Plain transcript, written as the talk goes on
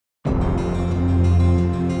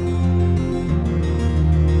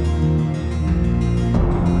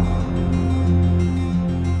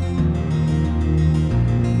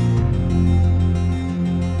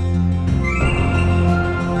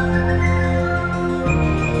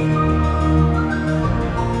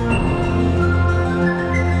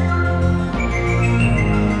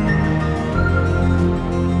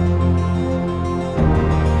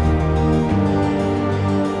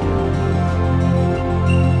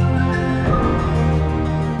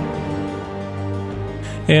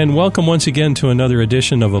And welcome once again to another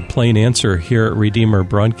edition of A Plain Answer here at Redeemer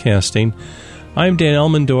Broadcasting. I'm Dan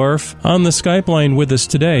Elmendorf. On the Skype line with us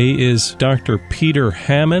today is Dr. Peter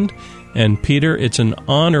Hammond. And Peter, it's an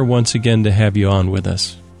honor once again to have you on with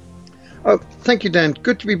us. Oh, thank you, Dan.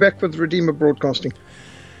 Good to be back with Redeemer Broadcasting.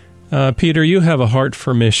 Peter, you have a heart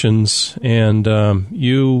for missions, and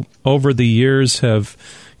you, over the years, have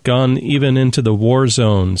gone even into the war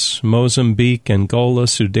zones, Mozambique, Angola,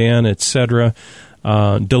 Sudan, etc.,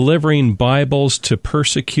 delivering Bibles to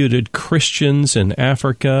persecuted Christians in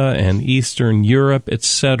Africa and Eastern Europe,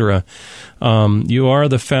 etc. You are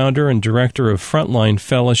the founder and director of Frontline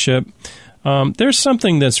Fellowship. There's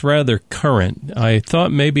something that's rather current. I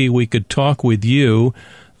thought maybe we could talk with you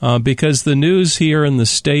because the news here in the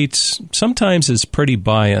States sometimes is pretty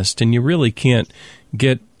biased, and you really can't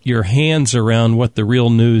get your hands around what the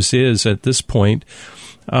real news is at this point.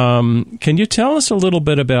 Can you tell us a little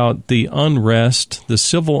bit about the unrest, the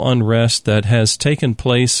civil unrest that has taken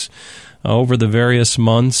place over the various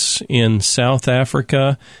months in South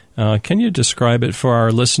Africa? Can you describe it for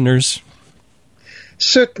our listeners?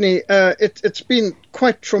 Certainly. It's been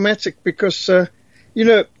quite traumatic because,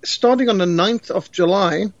 starting on the 9th of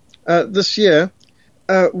July this year,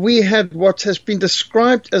 we had what has been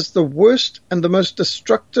described as the worst and the most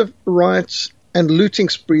destructive riots and looting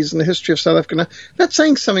sprees in the history of South Africa. Now, that's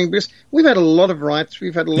saying something because we've had a lot of riots,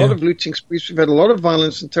 we've had a lot of looting sprees, we've had a lot of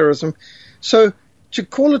violence and terrorism. So to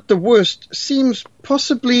call it the worst seems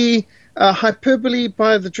possibly hyperbole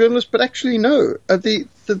by the journalist, but actually no.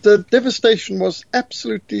 The devastation was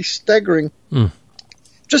absolutely staggering.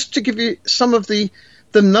 Just to give you some of the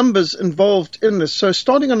numbers involved in this. So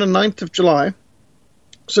starting on the 9th of July,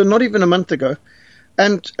 so not even a month ago,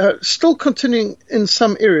 and still continuing in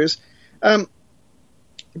some areas,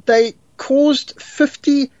 they caused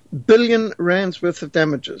 50 billion rands worth of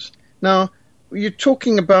damages. Now, you're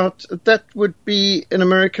talking about, that would be in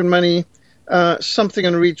American money, something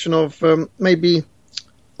in the region of maybe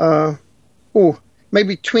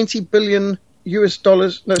 20 billion US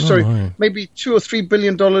dollars. No, sorry, maybe $2 or $3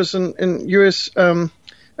 billion in US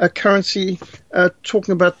currency.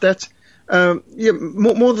 Talking about that,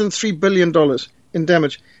 more than $3 billion in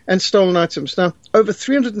damage and stolen items. Now, over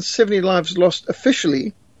 370 lives lost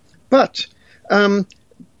officially, but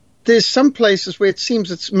there's some places where it seems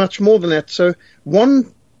it's much more than that. So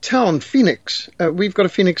one town, Phoenix, we've got a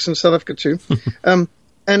Phoenix in South Africa too,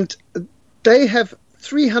 and they have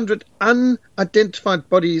 300 unidentified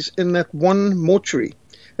bodies in that one mortuary,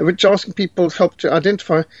 which asking people help to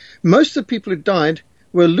identify. Most of the people who died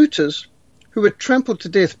were looters who were trampled to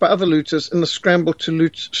death by other looters in the scramble to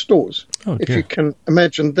loot stores. If you can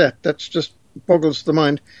imagine that, that's just boggles the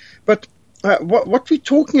mind. But what we're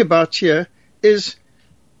talking about here is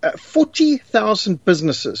 40,000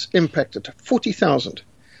 businesses impacted, 40,000.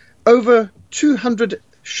 Over 200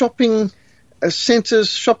 shopping centers,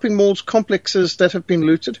 shopping malls, complexes that have been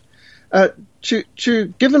looted.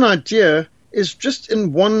 To give an idea, is just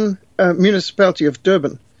in one municipality of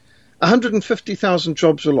Durban, 150,000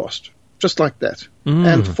 jobs were lost, just like that,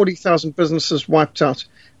 and 40,000 businesses wiped out,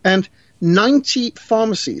 and 90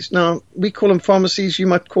 pharmacies, now we call them pharmacies, you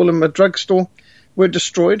might call them a drugstore, were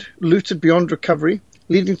destroyed, looted beyond recovery,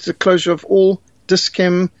 leading to the closure of all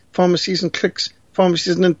Dis-Chem pharmacies and Clicks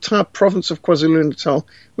pharmacies in the entire province of KwaZulu-Natal,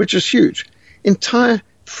 which is huge. Entire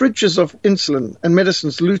fridges of insulin and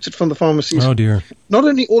medicines looted from the pharmacies. Oh, dear. Not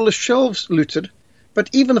only all the shelves looted,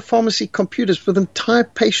 but even the pharmacy computers with entire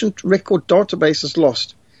patient record databases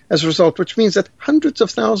lost as a result, which means that hundreds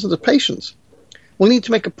of thousands of patients will need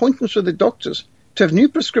to make appointments with their doctors to have new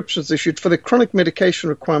prescriptions issued for their chronic medication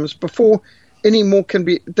requirements before any more can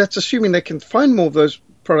be. That's assuming they can find more of those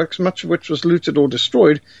products, much of which was looted or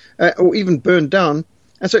destroyed or even burned down.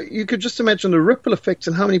 And so you could just imagine the ripple effects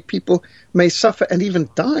and how many people may suffer and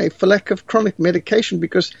even die for lack of chronic medication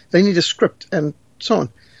because they need a script and so on.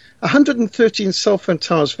 113 cell phone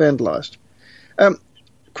towers vandalized.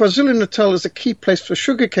 KwaZulu-Natal is a key place for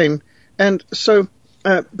sugarcane, and so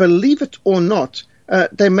believe it or not,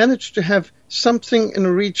 they managed to have something in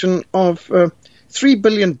the region of $3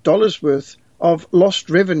 billion worth of lost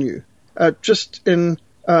revenue just in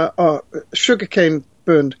sugarcane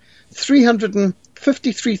burned.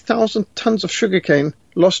 353,000 tons of sugarcane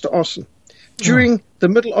lost to arson during the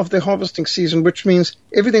middle of the harvesting season, which means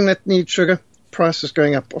everything that needs sugar, price is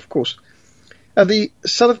going up, of course. The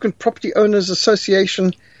South African Property Owners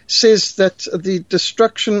Association says that the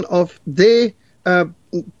destruction of their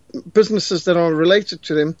businesses that are related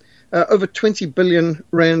to them, over 20 billion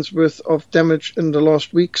rands worth of damage in the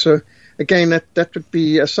last week. So again, that would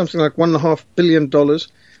be something like $1.5 billion.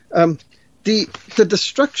 The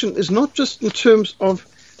destruction is not just in terms of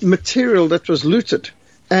material that was looted,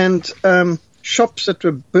 and shops that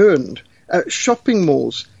were burned, shopping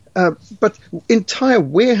malls, but entire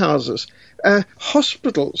warehouses,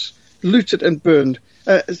 hospitals looted and burned.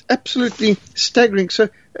 It's absolutely staggering. So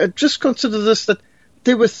just consider this, that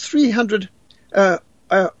there were 300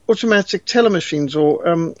 automatic teller machines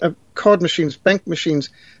or card machines, bank machines,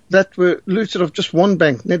 that were looted of just one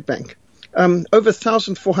bank, Nedbank. Over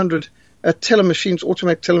 1,400 teller machines,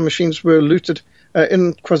 automatic teller machines, were looted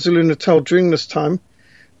in KwaZulu-Natal during this time.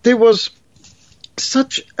 There was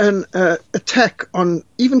such an attack on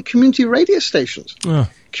even community radio stations.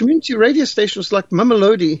 Community radio stations like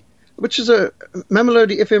Mamelodi, which is a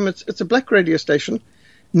Mamelodi FM, it's a black radio station,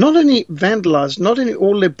 not only vandalized, not only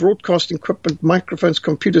all their broadcasting equipment, microphones,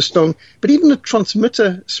 computers stolen, but even the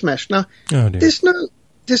transmitter smashed. Now, there's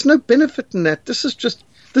no benefit in that.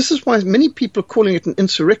 This is why many people are calling it an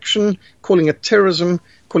insurrection, calling it terrorism,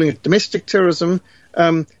 calling it domestic terrorism.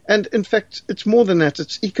 And in fact, it's more than that.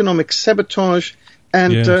 It's economic sabotage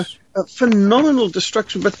and phenomenal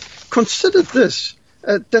destruction. But consider this,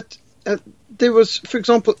 that there was, for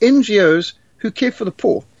example, NGOs who care for the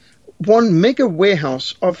poor. One mega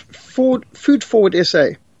warehouse of Food Forward SA.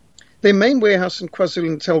 Their main warehouse in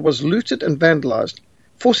KwaZulu-Natal was looted and vandalized,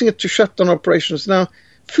 forcing it to shut down operations. Now,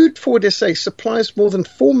 Food Forward SA supplies more than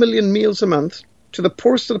 4 million meals a month to the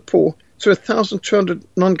poorest of the poor through 1,200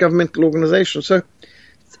 non-governmental organizations. So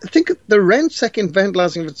think of the ransacking and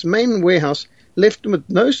vandalizing of its main warehouse left them with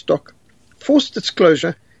no stock, forced its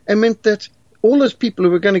closure, and meant that all those people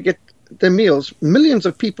who were going to get their meals, millions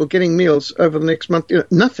of people getting meals over the next month,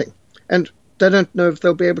 nothing. And they don't know if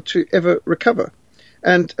they'll be able to ever recover.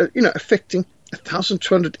 And, affecting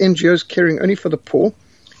 1,200 NGOs caring only for the poor.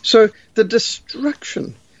 So the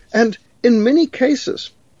destruction, and in many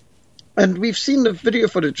cases, and we've seen the video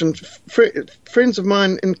footage, and friends of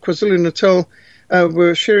mine in KwaZulu-Natal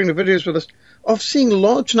were sharing the videos with us, of seeing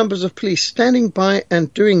large numbers of police standing by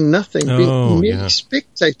and doing nothing, being merely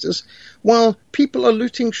spectators, while people are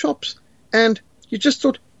looting shops. And you just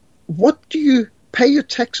thought, what do you pay your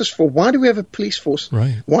taxes for? Why do we have a police force?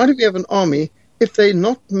 Right. Why do we have an army if they're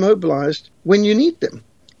not mobilized when you need them?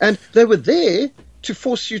 And they were there to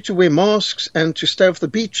force you to wear masks and to stay off the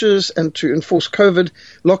beaches and to enforce COVID,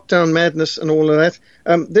 lockdown madness and all of that.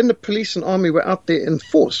 Then the police and army were out there in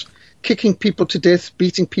force, kicking people to death,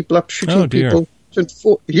 beating people up, shooting people. To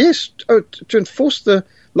enforce the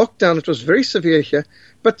lockdown. It was very severe here.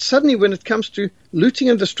 But suddenly when it comes to looting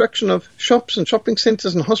and destruction of shops and shopping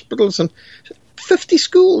centers and hospitals, and 50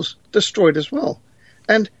 schools destroyed as well.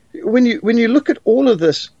 And when you look at all of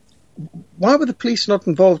this, why were the police not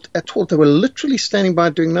involved at all? They were literally standing by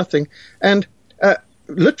doing nothing. And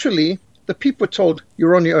literally, the people were told,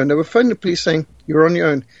 you're on your own. They were phoning the police saying, you're on your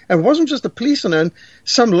own. And it wasn't just the police on their own.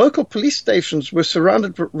 Some local police stations were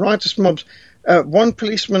surrounded with riotous mobs. One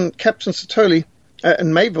policeman, Captain Satoli,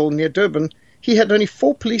 in Mayville near Durban, he had only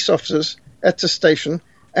 4 police officers at the station,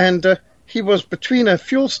 and he was between a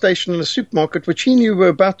fuel station and a supermarket, which he knew were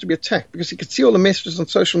about to be attacked because he could see all the messages on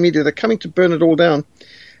social media. They're coming to burn it all down.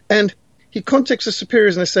 And he contacts the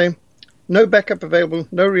superiors and they say, no backup available,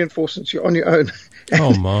 no reinforcements, you're on your own.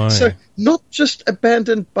 Oh, my. So not just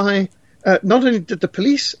abandoned by, not only did the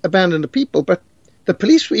police abandon the people, but the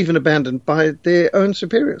police were even abandoned by their own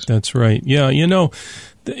superiors. That's right. Yeah,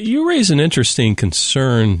 you raise an interesting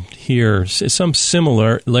concern here, some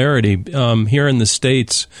similarity. Here in the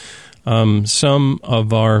States, some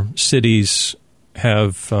of our cities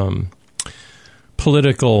have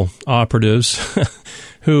political operatives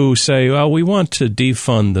who say, well, we want to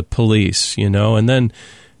defund the police, and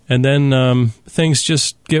then things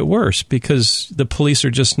just get worse because the police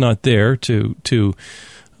are just not there to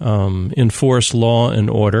enforce law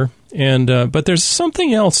and order. And but there's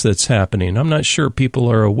something else that's happening. I'm not sure people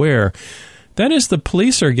are aware. That is, the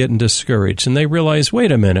police are getting discouraged, and they realize,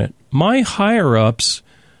 wait a minute, my higher-ups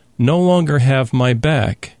no longer have my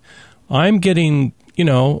back. I'm getting,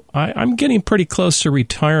 I'm getting pretty close to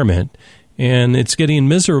retirement, and it's getting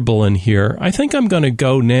miserable in here. I think I'm going to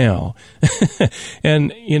go now.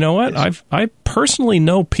 And you know what? I personally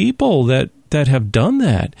know people that have done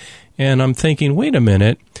that, and I'm thinking, wait a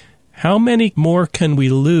minute. How many more can we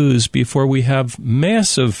lose before we have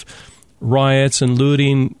massive riots and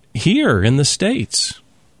looting here in the States?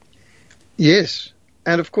 Yes.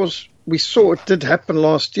 And, of course, we saw it did happen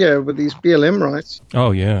last year with these BLM riots. Oh,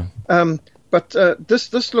 yeah. But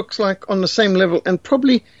this looks like on the same level and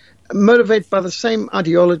probably motivated by the same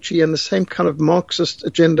ideology and the same kind of Marxist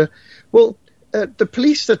agenda. Well, the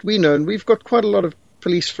police that we know, and we've got quite a lot of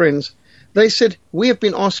police friends, they said, we have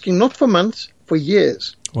been asking not for months, for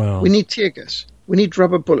years. Wow. We need tear gas. we need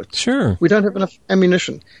rubber bullets. Sure. We don't have enough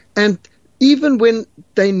ammunition. And even when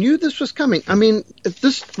they knew this was coming, I mean,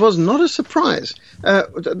 this was not a surprise.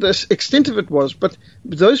 The extent of it was, but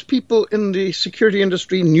those people in the security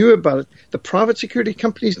industry knew about it. The private security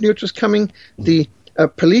companies knew it was coming. The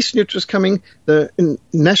police knew it was coming. The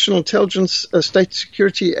National Intelligence State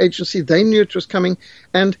Security Agency, they knew it was coming.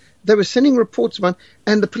 And they were sending reports about,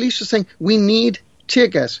 and the police were saying, we need tear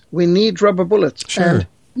gas, we need rubber bullets. Sure. And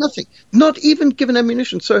nothing, not even given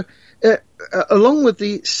ammunition. So along with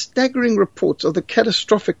the staggering reports of the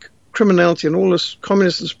catastrophic criminality and all this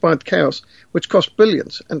communist-inspired chaos, which cost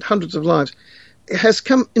billions and hundreds of lives, has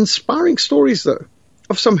come inspiring stories, though,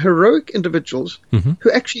 of some heroic individuals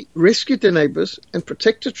who actually rescued their neighbors and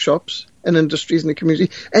protected shops and industries in the community,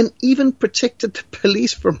 and even protected the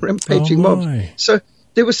police from rampaging mobs. So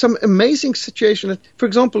there was some amazing situation. For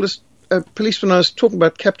example, this policeman I was talking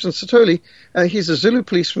about, Captain Satoli, he's a Zulu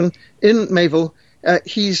policeman in Mayville.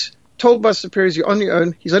 He's told by superiors, you're on your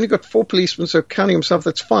own. He's only got 4 policemen, so counting himself,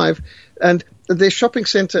 that's 5. And their shopping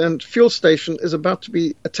center and fuel station is about to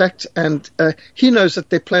be attacked. And he knows that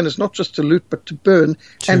their plan is not just to loot, but to burn.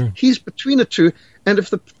 Sure. And he's between the two. And if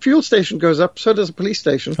the fuel station goes up, so does the police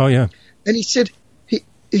station. Oh, yeah. And he said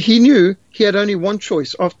he knew he had only one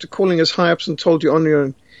choice after calling his high-ups and told you on your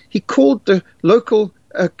own. He called the local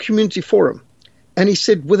community forum. And he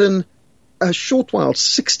said within a short while,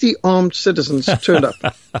 60 armed citizens turned up.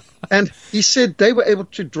 And he said they were able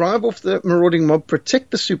to drive off the marauding mob, protect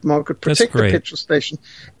the supermarket, protect the petrol station,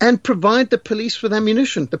 and provide the police with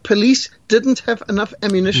ammunition. The police didn't have enough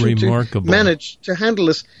ammunition to manage to handle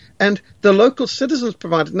this. And the local citizens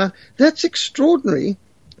provided. Now, that's extraordinary,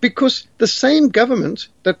 because the same government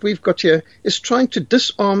that we've got here is trying to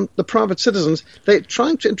disarm the private citizens. They're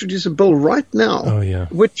trying to introduce a bill right now,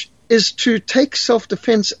 which is to take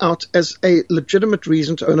self-defense out as a legitimate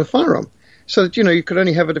reason to own a firearm. So that, you could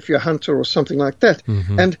only have it if you're a hunter or something like that.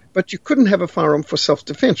 But you couldn't have a firearm for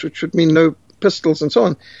self-defense, which would mean no pistols and so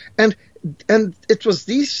on. And it was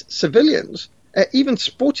these civilians, even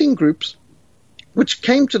sporting groups, which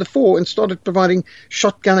came to the fore and started providing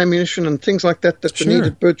shotgun ammunition and things like that the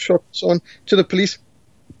needed birdshot and so on to the police.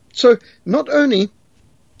 So not only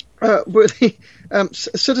were the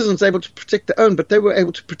citizens able to protect their own, but they were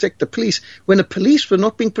able to protect the police when the police were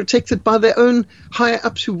not being protected by their own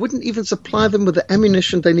higher-ups who wouldn't even supply them with the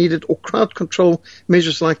ammunition they needed or crowd control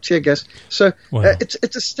measures like tear gas. So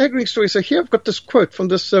it's a staggering story. So here I've got this quote from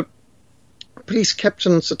this police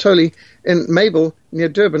captain Satoli in Mayville near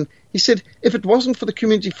Durban. He said, if it wasn't for the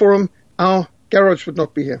community forum, our garage would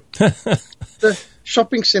not be here. The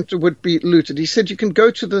shopping center would be looted. He said, you can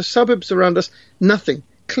go to the suburbs around us, nothing.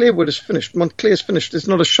 Clearwood is finished. Montclair is finished. There's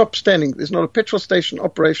not a shop standing. There's not a petrol station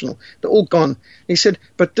operational. They're all gone. He said,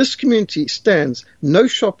 but this community stands. No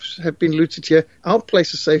shops have been looted here. Our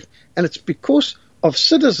place is safe. And it's because of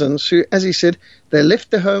citizens who, as he said, they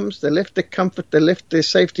left their homes, they left their comfort, they left their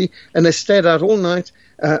safety, and they stayed out all night,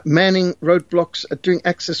 manning roadblocks, doing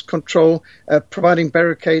access control, providing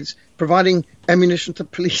barricades, providing ammunition to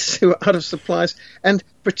police who are out of supplies, and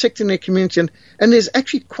protecting their community. And there's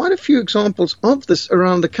actually quite a few examples of this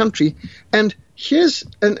around the country. And here's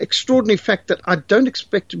an extraordinary fact that I don't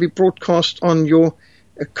expect to be broadcast on your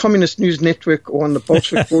Communist News Network or on the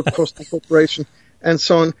Bolshevik Broadcasting Corporation and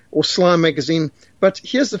so on, or Sly magazine. But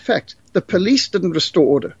here's the fact. The police didn't restore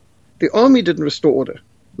order. The army didn't restore order.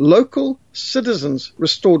 Local citizens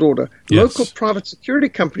restored order. Yes. Local private security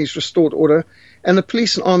companies restored order. And the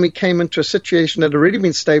police and army came into a situation that had already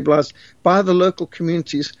been stabilized by the local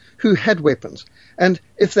communities who had weapons. And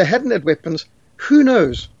if they hadn't had weapons, who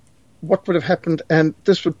knows what would have happened, and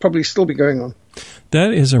this would probably still be going on.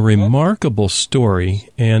 That is a remarkable story,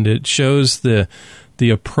 and it shows the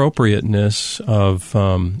appropriateness of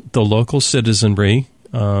the local citizenry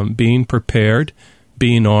being prepared,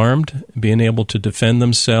 being armed, being able to defend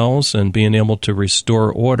themselves, and being able to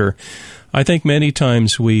restore order. I think many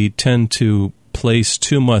times we tend to place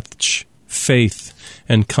too much faith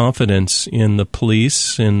and confidence in the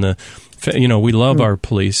police. We love our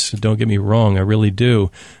police. Don't get me wrong, I really do.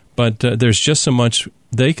 But there's just so much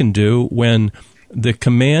they can do when the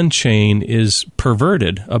command chain is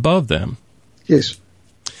perverted above them. Yes.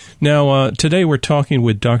 Now, today we're talking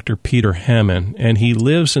with Dr. Peter Hammond, and he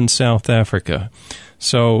lives in South Africa.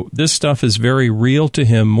 So this stuff is very real to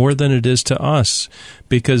him more than it is to us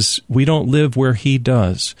because we don't live where he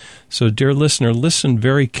does. So, dear listener, listen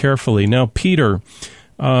very carefully. Now, Peter,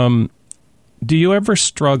 do you ever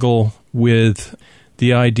struggle with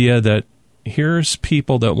the idea that here's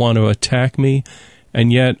people that want to attack me,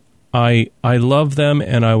 and yet I love them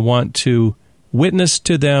and I want to witness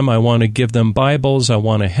to them. I want to give them Bibles. I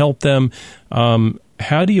want to help them.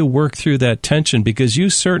 How do you work through that tension? Because you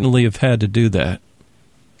certainly have had to do that.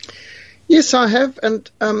 Yes, I have. And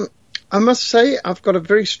I must say I've got a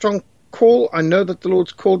very strong call. I know that the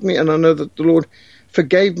Lord's called me, and I know that the Lord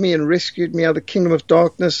forgave me and rescued me out of the kingdom of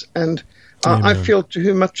darkness. And I feel to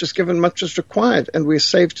whom much is given, much is required, and we're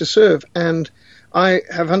saved to serve. And I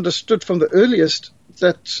have understood from the earliest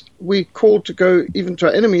that we're called to go even to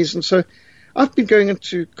our enemies. And so I've been going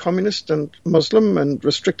into communist and Muslim and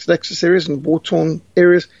restricted access areas and war-torn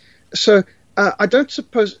areas. So I don't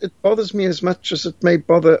suppose it bothers me as much as it may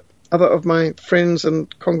bother other of my friends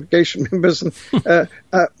and congregation members. And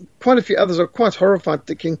quite a few others are quite horrified,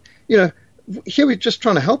 thinking, here we're just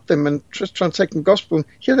trying to help them and just trying to take them gospel. And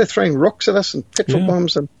here they're throwing rocks at us and petrol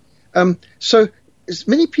bombs. And so as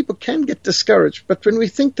many people can get discouraged. But when we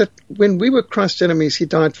think that when we were Christ's enemies, he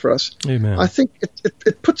died for us, Amen. I think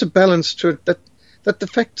it puts a balance to it that the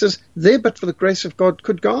fact is there, but for the grace of God,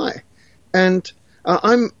 could die. And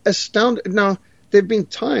I'm astounded. Now, there have been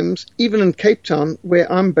times, even in Cape Town,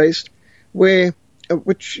 where I'm based,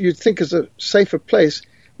 which you'd think is a safer place,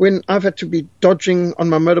 when I've had to be dodging on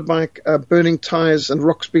my motorbike, burning tires and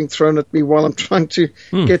rocks being thrown at me while I'm trying to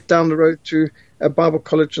get down the road to a Bible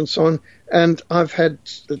college and so on. And I've had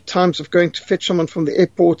times of going to fetch someone from the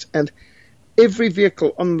airport, and every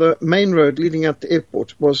vehicle on the main road leading out the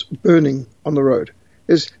airport was burning on the road.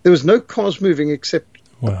 There was no cars moving except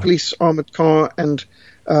a police armored car, and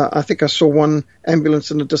I think I saw one ambulance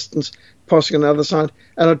in the distance passing on the other side.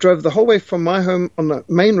 And I drove the whole way from my home on the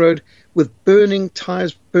main road with burning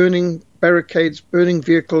tires, burning barricades, burning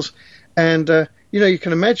vehicles. And, you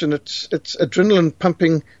can imagine it's adrenaline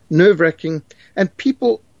pumping, nerve-wracking. And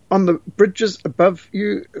people on the bridges above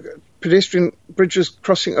you, pedestrian bridges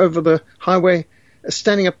crossing over the highway,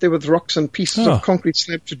 standing up there with rocks and pieces of concrete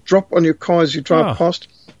slab to drop on your car as you drive past.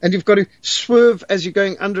 And you've got to swerve as you're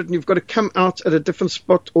going under it, and you've got to come out at a different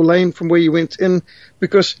spot or lane from where you went in,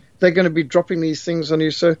 because they're going to be dropping these things on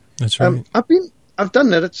you. So that's right. I've done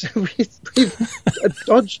that. We've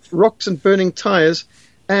dodged rocks and burning tires,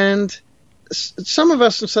 and some of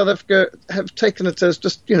us in South Africa have taken it as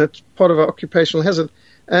just, it's part of our occupational hazard.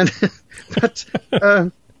 And but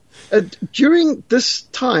during this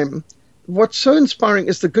time, what's so inspiring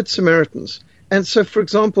is the Good Samaritans. And so, for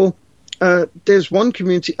example, there's one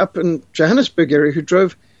community up in Johannesburg area who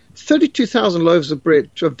drove 32,000 loaves of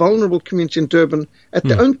bread to a vulnerable community in Durban at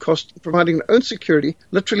their own cost, providing their own security,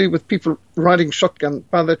 literally with people riding shotgun.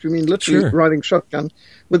 By that we mean literally riding shotgun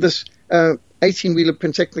with this 18-wheeler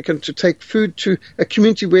Pentechnicon to take food to a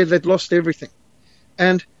community where they'd lost everything.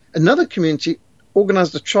 And another community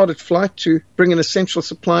organized a chartered flight to bring in essential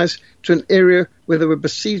supplies to an area where they were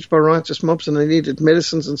besieged by riotous mobs and they needed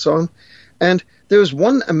medicines and so on. And there was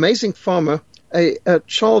one amazing farmer, a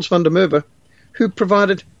Charles van der Merwe, who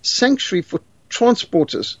provided sanctuary for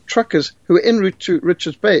transporters, truckers, who were en route to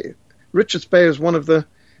Richards Bay. Richards Bay is one of the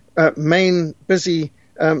main busy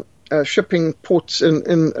shipping ports in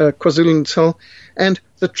KwaZulu-Natal. And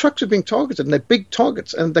the trucks are being targeted, and they're big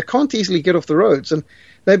targets, and they can't easily get off the roads. And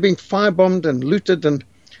they're being firebombed and looted. And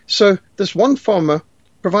so this one farmer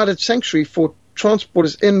provided sanctuary for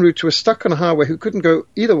transporters en route who were stuck on a highway who couldn't go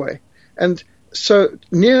either way. And so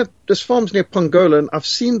this farm's near Pongola, and I've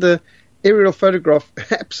seen the aerial photograph,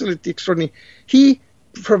 absolutely extraordinary. He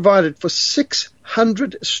provided for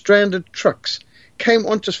 600 stranded trucks, came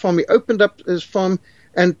onto his farm. He opened up his farm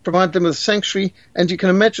and provided them with sanctuary. And you can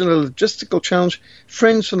imagine a logistical challenge.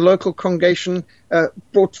 Friends from the local congregation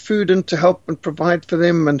brought food in to help and provide for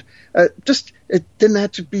them. And it didn't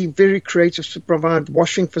have to be very creative to provide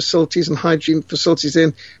washing facilities and hygiene facilities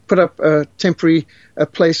in, put up temporary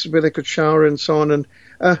places where they could shower and so on. And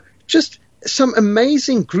just some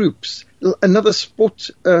amazing groups. Another sport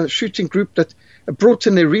shooting group that brought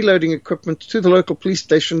in their reloading equipment to the local police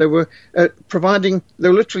station. They were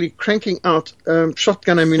literally cranking out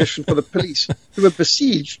shotgun ammunition for the police who were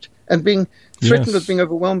besieged and being threatened with being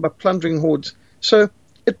overwhelmed by plundering hordes. So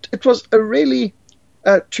it was a really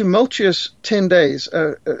tumultuous 10 days.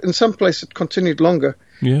 In some places it continued longer.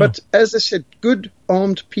 Yeah. But as I said, good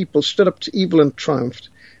armed people stood up to evil and triumphed.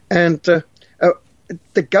 And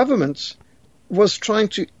the government was trying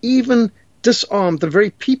to even disarm the very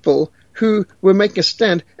people who were making a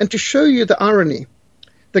stand. And to show you the irony,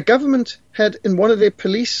 the government had in one of their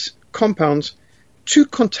police compounds 2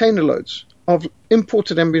 container loads of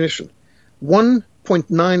imported ammunition,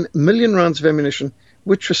 1.9 million rounds of ammunition,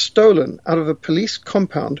 which was stolen out of a police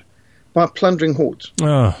compound by plundering hordes.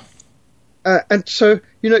 And so,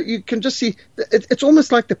 you can just see, it's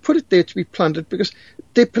almost like they put it there to be plundered, because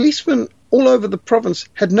their policemen all over the province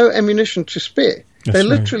had no ammunition to spare. They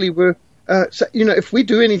literally were. So, if we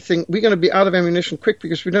do anything, we're going to be out of ammunition quick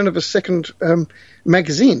because we don't have a second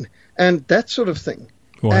magazine and that sort of thing.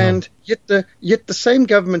 Wow. And yet the same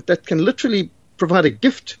government that can literally provide a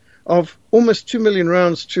gift of almost 2 million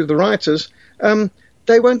rounds to the rioters,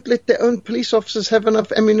 they won't let their own police officers have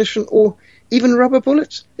enough ammunition or even rubber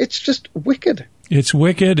bullets. It's just wicked. It's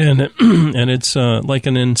wicked, and it's like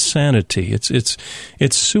an insanity. It's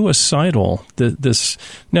suicidal.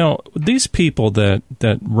 Now these people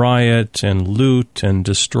that riot and loot and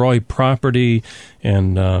destroy property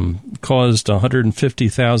and caused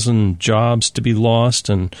 150,000 jobs to be lost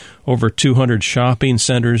and over 200 shopping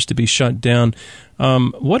centers to be shut down.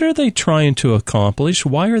 What are they trying to accomplish?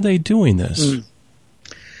 Why are they doing this?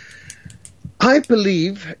 I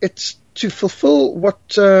believe it's to fulfill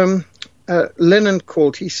what Lenin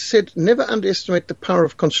called, he said, never underestimate the power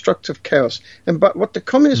of constructive chaos. And but what the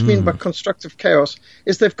communists mean by constructive chaos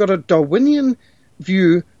is they've got a Darwinian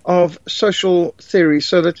view of social theory,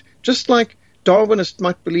 so that just like Darwinists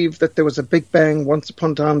might believe that there was a big bang, once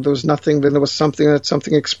upon a time there was nothing, then there was something, and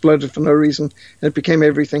something exploded for no reason, and it became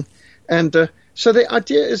everything. And so the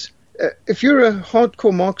idea is, if you're a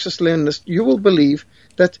hardcore Marxist-Leninist, you will believe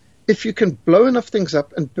that if you can blow enough things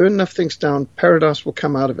up and burn enough things down, paradise will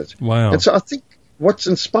come out of it. Wow. And so I think what's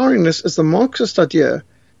inspiring this is the Marxist idea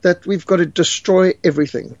that we've got to destroy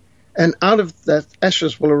everything. And out of that,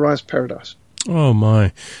 ashes will arise paradise. Oh,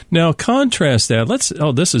 my. Now, contrast that.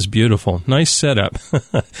 This is beautiful. Nice setup.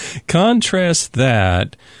 Contrast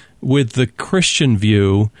that with the Christian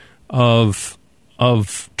view of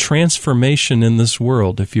transformation in this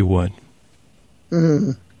world, if you would.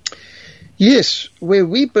 Mm-hmm. Yes, where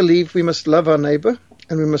we believe we must love our neighbor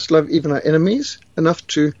and we must love even our enemies enough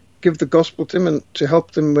to give the gospel to them and to help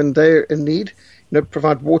them when they're in need.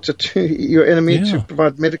 Provide water to your enemy, to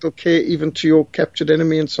provide medical care even to your captured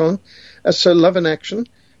enemy and so on. So love in action.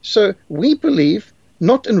 So we believe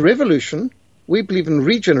not in revolution, we believe in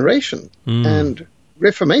regeneration and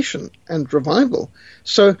reformation and revival.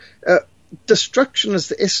 So destruction is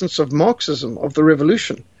the essence of Marxism, of the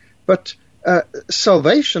revolution. But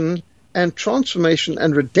salvation and transformation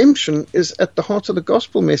and redemption is at the heart of the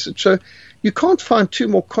gospel message. So you can't find two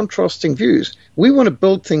more contrasting views. We want to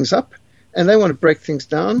build things up, and they want to break things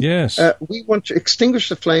down. Yes. We want to extinguish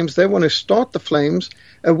the flames. They want to start the flames.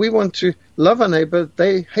 We want to love our neighbor.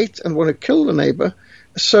 They hate and want to kill the neighbor.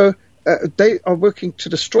 So they are working to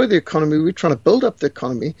destroy the economy. We're trying to build up the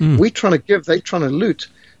economy. We're trying to give. They're trying to loot.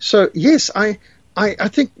 So, yes, I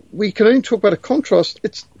think we can only talk about a contrast.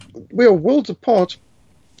 We are worlds apart.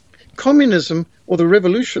 Communism or the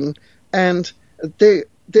revolution and their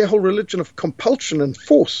whole religion of compulsion and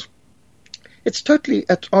force, it's totally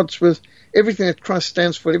at odds with everything that Christ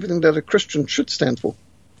stands for, everything that a Christian should stand for.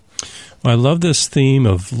 I love this theme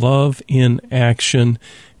of love in action,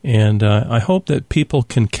 and I hope that people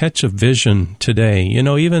can catch a vision today.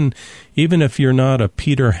 Even if you're not a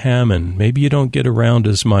Peter Hammond, maybe you don't get around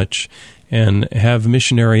as much and have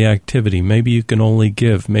missionary activity. Maybe you can only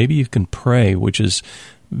give. Maybe you can pray, which is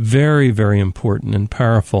very, very important and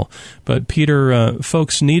powerful. But Peter,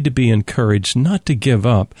 folks need to be encouraged not to give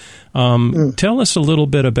up. Tell us a little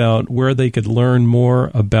bit about where they could learn more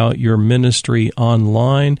about your ministry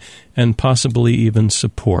online and possibly even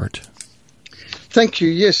support. Thank you.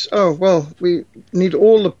 Yes. Oh, well, we need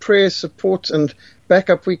all the prayer, support, and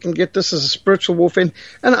backup we can get. This is a spiritual warfare.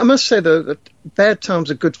 And I must say, though, that bad times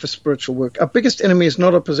are good for spiritual work. Our biggest enemy is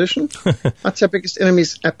not opposition. I'd say our biggest enemy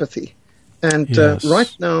is apathy. And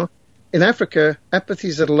right now in Africa, apathy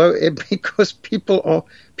is at a low ebb because people are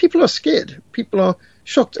scared. People are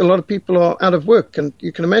shocked. A lot of people are out of work, and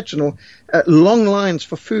you can imagine, or long lines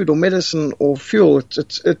for food or medicine or fuel.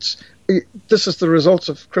 This is the result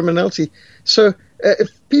of criminality. So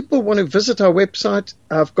if people want to visit our website,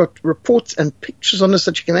 I've got reports and pictures on this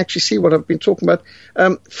that you can actually see what I've been talking about.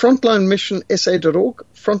 FrontlineMissionSA.org.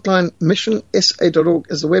 FrontlineMissionSA.org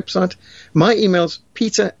is the website. My email's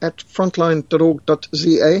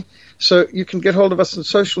peter@frontline.org.za. So you can get hold of us on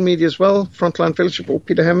social media as well, Frontline Fellowship or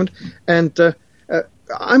Peter Hammond. And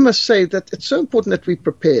I must say that it's so important that we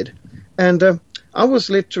prepared. And I was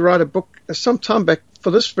led to write a book some time back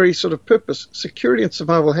for this very sort of purpose, Security and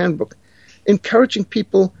Survival Handbook, encouraging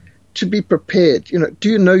people to be prepared. Do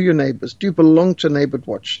you know your neighbors? Do you belong to a neighborhood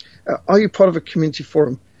watch? Are you part of a community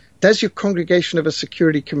forum? Does your congregation have a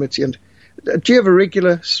security committee? And do you have a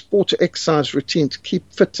regular sport or exercise routine to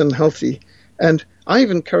keep fit and healthy? And I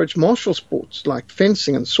even encourage martial sports like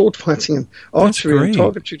fencing and sword fighting and archery and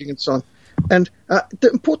target shooting and so on. And the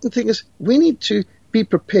important thing is we need to be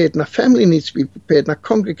prepared, and our family needs to be prepared, and our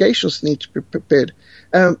congregations need to be prepared.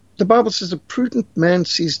 The the Bible says a prudent man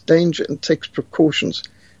sees danger and takes precautions,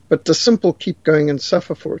 but the simple keep going and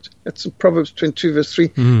suffer for it. That's in Proverbs 22, verse 3.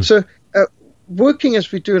 Mm. So working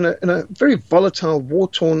as we do in a very volatile,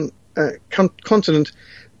 war-torn continent,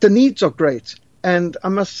 the needs are great. And I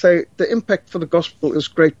must say the impact for the gospel is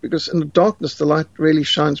great, because in the darkness, the light really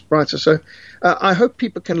shines brighter. So I hope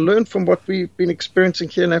people can learn from what we've been experiencing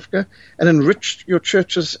here in Africa and enrich your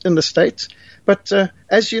churches in the States. But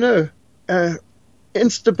as you know,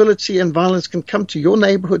 instability and violence can come to your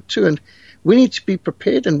neighborhood too. And we need to be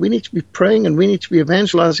prepared, and we need to be praying, and we need to be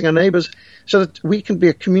evangelizing our neighbors so that we can be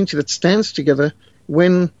a community that stands together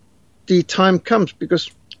when the time comes, because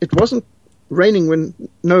it wasn't raining when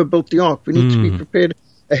Noah built the ark. We need to be prepared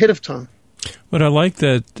ahead of time. What I like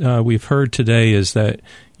that we've heard today is that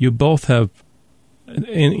you both have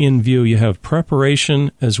in view, you have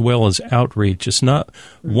preparation as well as outreach. It's not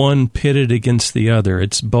one pitted against the other.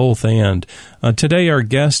 It's both and. Today our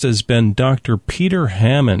guest has been Dr. Peter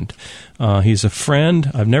Hammond. He's a friend.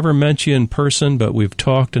 I've never met you in person, but we've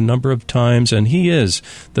talked a number of times, and he is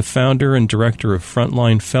the founder and director of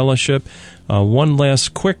Frontline Fellowship. One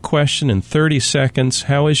last quick question in 30 seconds.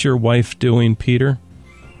 How is your wife doing, Peter?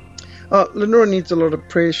 Lenora needs a lot of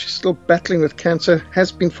prayer. She's still battling with cancer,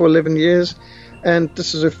 has been for 11 years. And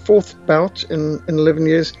this is her fourth bout in 11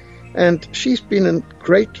 years. And she's been in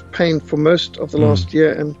great pain for most of the last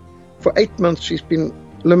year. And for 8 months, she's been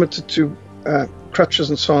limited to crutches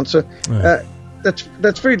and so on. So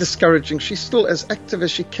that's very discouraging. She's still as active as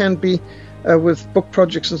she can be with book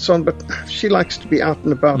projects and so on, but she likes to be out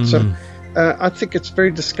and about. So I think it's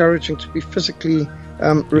very discouraging to be physically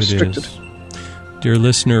restricted. Dear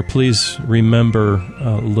listener, please remember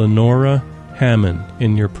Lenora Hammond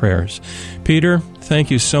in your prayers. Peter,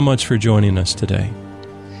 thank you so much for joining us today.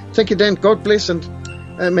 Thank you, Dan. God bless, and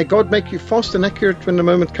may God make you fast and accurate when the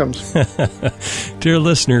moment comes. Dear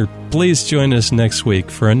listener, please join us next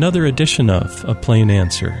week for another edition of A Plain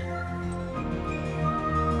Answer.